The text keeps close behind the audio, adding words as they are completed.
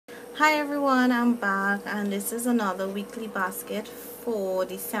Hi everyone, I'm back and this is another weekly basket for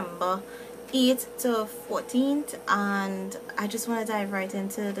December 8th to 14th, and I just want to dive right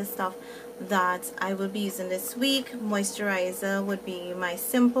into the stuff that I will be using this week. Moisturizer would be my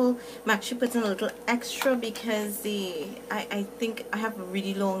simple. I'm actually putting a little extra because I think I have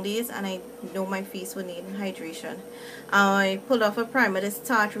really long days and I know my face will need hydration. I pulled off a primer, this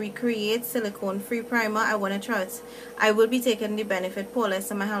Tarte Recreate silicone free primer. I want to try it. I will be taking the Benefit Poreless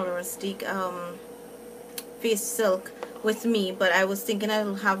and my Hyaluronic face silk with me, but I was thinking I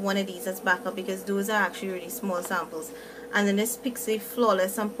will have one of these as backup because those are actually really small samples. And then this Pixie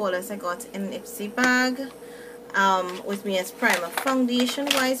Flawless and Poreless I got in an Ipsy bag with me as primer. Foundation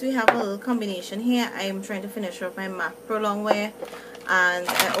wise, we have a little combination here. I am trying to finish up my MAC Pro Longwear, and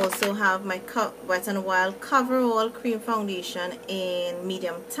I also have my Wet n Wild Coverall Cream Foundation in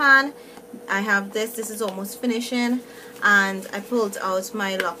medium tan. I have this is almost finishing, and I pulled out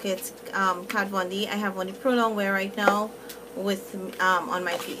my Locket Kat Von D. I have on the Pro Longwear right now with on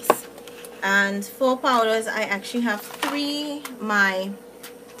my face. And for powders, I actually have three. My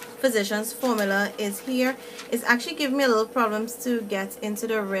Physicians Formula is here. It's actually giving me a little problems to get into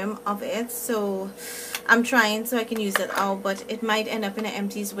the rim of it, so I'm trying so I can use it out, but it might end up in the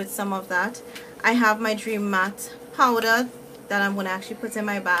empties with some of that. I have my Dream Matte powder that I'm going to actually put in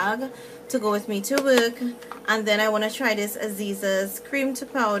my bag to go with me to work. And then I want to try this Aziza's cream to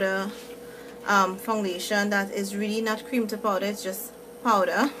powder foundation that is really not cream to powder, it's just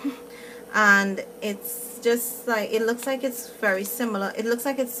powder. And it's just like, it looks like it's very similar, it looks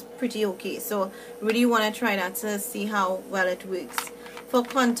like it's pretty okay, so really want to try that to see how well it works. For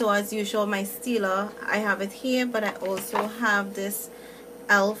contour, as usual, my Stila, I have it here, but I also have this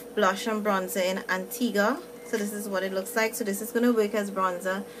e.l.f. blush and bronzer in Antigua. So this is what it looks like. So this is going to work as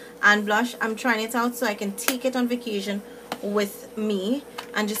bronzer and blush. I'm trying it out so I can take it on vacation with me,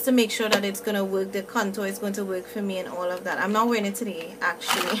 and just to make sure that it's going to work, the contour is going to work for me and all of that. I'm not wearing it today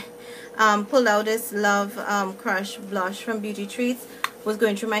actually. Pulled out this Love Crush blush from Beauty Treats. Was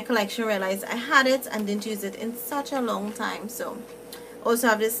going through my collection, realized I had it and didn't use it in such a long time. So also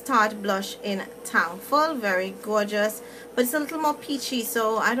have this Tarte blush in Thankful, very gorgeous, but it's a little more peachy,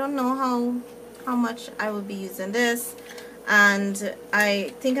 so I don't know how much I will be using this. And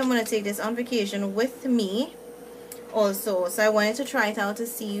I think I'm going to take this on vacation with me also, so I wanted to try it out to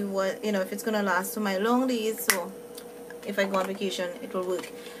see what, you know, if it's going to last for my long days, so if I go on vacation it will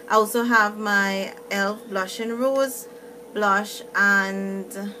work. I also have my e.l.f. blush in Rose blush,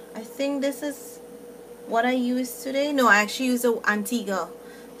 and I think this is what I used today. No, I actually used the Antigua,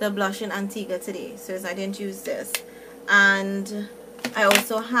 the blush in Antigua today, so I didn't use this. And I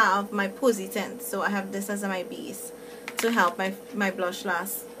also have my Posy Tint, so I have this as my base to help my blush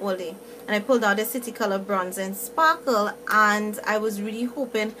last all day. And I pulled out the City Color Bronzer in Sparkle, and I was really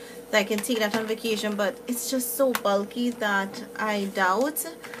hoping that I can take that on vacation, but it's just so bulky that I doubt.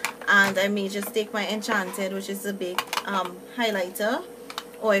 And I may just take my Enchanted, which is a big highlighter,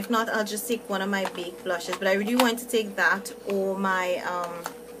 or if not, I'll just take one of my big blushes. But I really want to take that, or my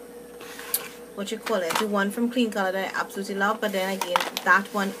what you call it, the one from Clean Color that I absolutely love, but then again that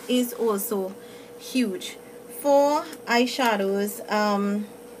one is also huge. For eyeshadows,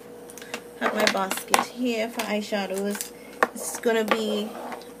 have my basket here for eyeshadows. It's gonna be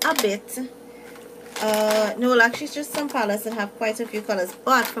a bit no, actually it's just some palettes that have quite a few colors.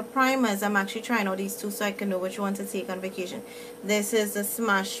 But for primers, I'm actually trying all these two so I can know which one to take on vacation. This is the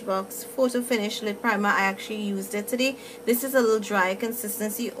Smashbox Photo Finish Lip Primer. I actually used it today. This is a little dry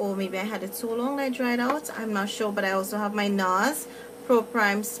consistency, or maybe I had it so long that I dried out, I'm not sure. But I also have my NARS Pro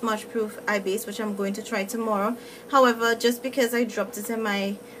Prime Smudge Proof Eye Base, which I'm going to try tomorrow. However, just because I dropped it in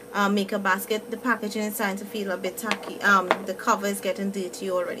my makeup basket, the packaging is starting to feel a bit tacky. The cover is getting dirty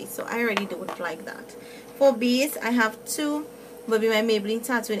already, so I already don't like that. For base, I have two, will be my Maybelline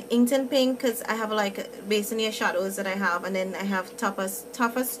Tattoo in Inked Pink, because I have like base in the shadows that I have, and then I have Toughest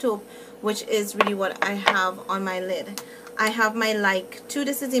Taupe, which is really what I have on my lid. I have my Like 2,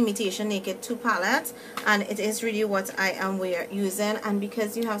 this is Imitation Naked 2 palette, and it is really what I am using. And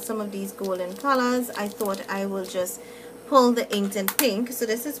because you have some of these golden colors, I thought I will just pull the Inked Pink. So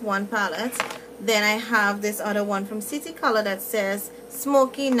this is one palette. Then I have this other one from City Color that says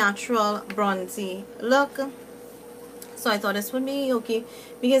Smoky Natural Bronzy Look. So I thought this would be okay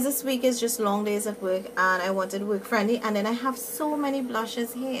because this week is just long days of work and I wanted work friendly. And then I have so many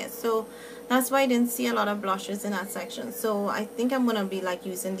blushes here, so that's why I didn't see a lot of blushes in that section. So I think I'm gonna be like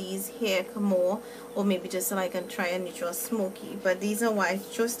using these here more, or maybe just so I can try a neutral smoky. But these are white.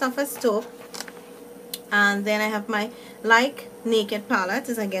 Toughest Taupe And then I have my Like Naked palette.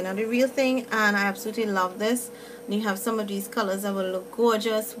 It's again not the real thing, and I absolutely love this. And you have some of these colors that will look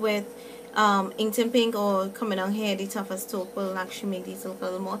gorgeous with Inked Pink, or coming down here the toughest taupe will actually make these look a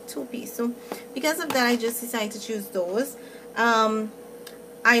little more taupey. So because of that, I just decided to choose those.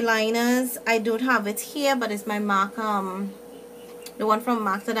 Eyeliners, I don't have it here, but it's my MAC, the one from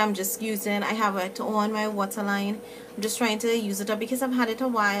MAC that I'm just using. I have it on my waterline. I'm just trying to use it up because I've had it a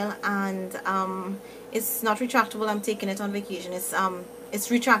while, and it's not retractable. I'm taking it on vacation. It's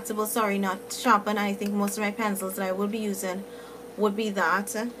retractable, sorry, not sharpened. I think most of my pencils that I will be using would be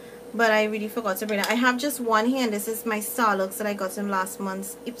that, but I really forgot to bring it. I have just one here, and this is my Starlux that I got in last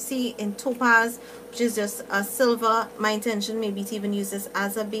month's Ipsy in Topaz, which is just a silver. My intention may be to even use this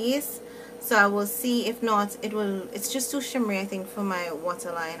as a base, so I will see. If not, it's just too shimmery, I think, for my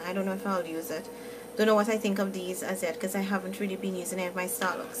waterline. I don't know if I'll use it. Don't know what I think of these as yet, because I haven't really been using any of my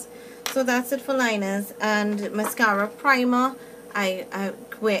Starlux. So that's it for liners. And mascara primer, I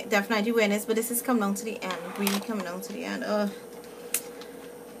definitely wear this, but this is coming down to the end, really coming down to the end.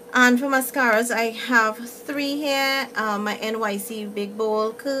 And for mascaras, I have 3 here. My NYC Big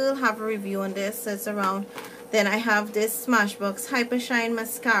Bowl Curl, have a review on this, so it's around. Then I have this Smashbox Hyper Shine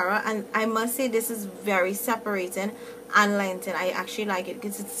Mascara, and I must say this is very separating and lengthened. I actually like it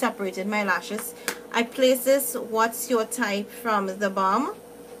because it's separated my lashes. I place this What's Your Type from The Balm,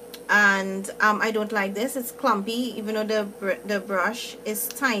 and I don't like this. It's clumpy, even though the brush is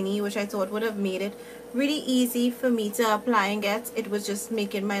tiny, which I thought would have made it really easy for me to apply and get. It was just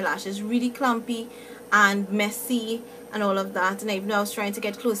making my lashes really clumpy and messy and all of that, and even though I was trying to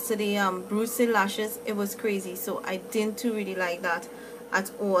get close to the bruised lashes, it was crazy. So I didn't really like that at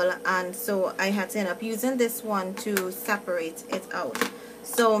all, and so I had to end up using this one to separate it out.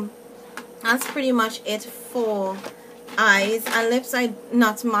 So that's pretty much it for eyes. And lips, I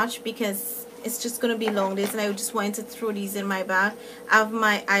not much because it's just gonna be long days, and I just wanted to throw these in my bag. I have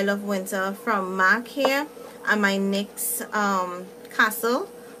my I Love Winter from MAC here, and my NYX Castle,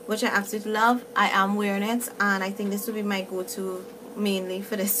 which I absolutely love. I am wearing it, and I think this will be my go-to mainly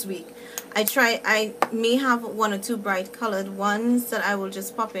for this week. I may have 1 or 2 bright colored ones that I will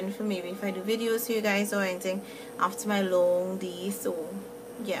just pop in for maybe if I do videos for you guys or anything after my long day. So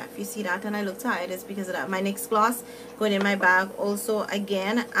yeah, if you see that and I look tired, it's because of that. My NYX gloss going in my bag also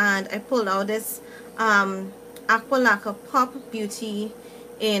again, and I pulled out this Aqua Lacquer Pop Beauty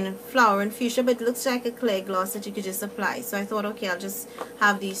in Flower and Fuchsia, but it looks like a clear gloss that you could just apply. So I thought, okay, I'll just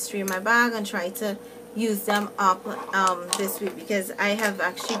have these 3 in my bag and try to use them up this week, because I have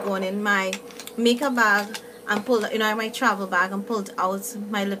actually gone in my makeup bag and pulled, my travel bag, and pulled out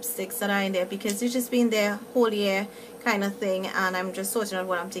my lipsticks that are in there, because it's just been there whole year kind of thing, and I'm just sorting out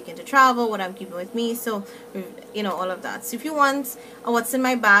what I'm taking to travel, what I'm keeping with me, so all of that. So if you want what's in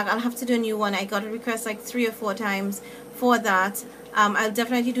my bag, I'll have to do a new one. I got a request like 3 or 4 times for that. I'll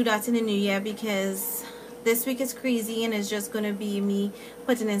definitely do that in the new year, because this week is crazy and it's just gonna be me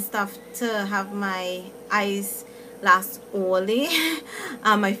putting in stuff to have my eyes last all day,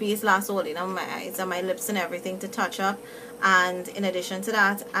 my face last all day, my eyes and my lips and everything to touch up. And in addition to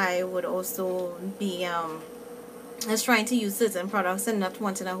that, I would also be just trying to use certain products and not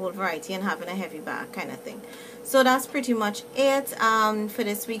wanting a whole variety and having a heavy bag kind of thing. So that's pretty much it for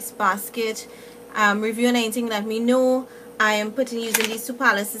this week's basket. Review and anything, let me know. I am using these 2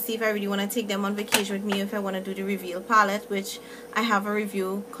 palettes to see if I really want to take them on vacation with me, if I want to do the reveal palette, which I have a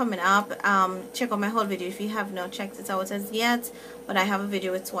review coming up. Check out my whole video if you have not checked it out as yet, but I have a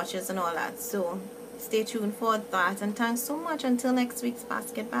video with swatches and all that, so stay tuned for that. And thanks so much. Until next week's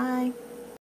basket, bye.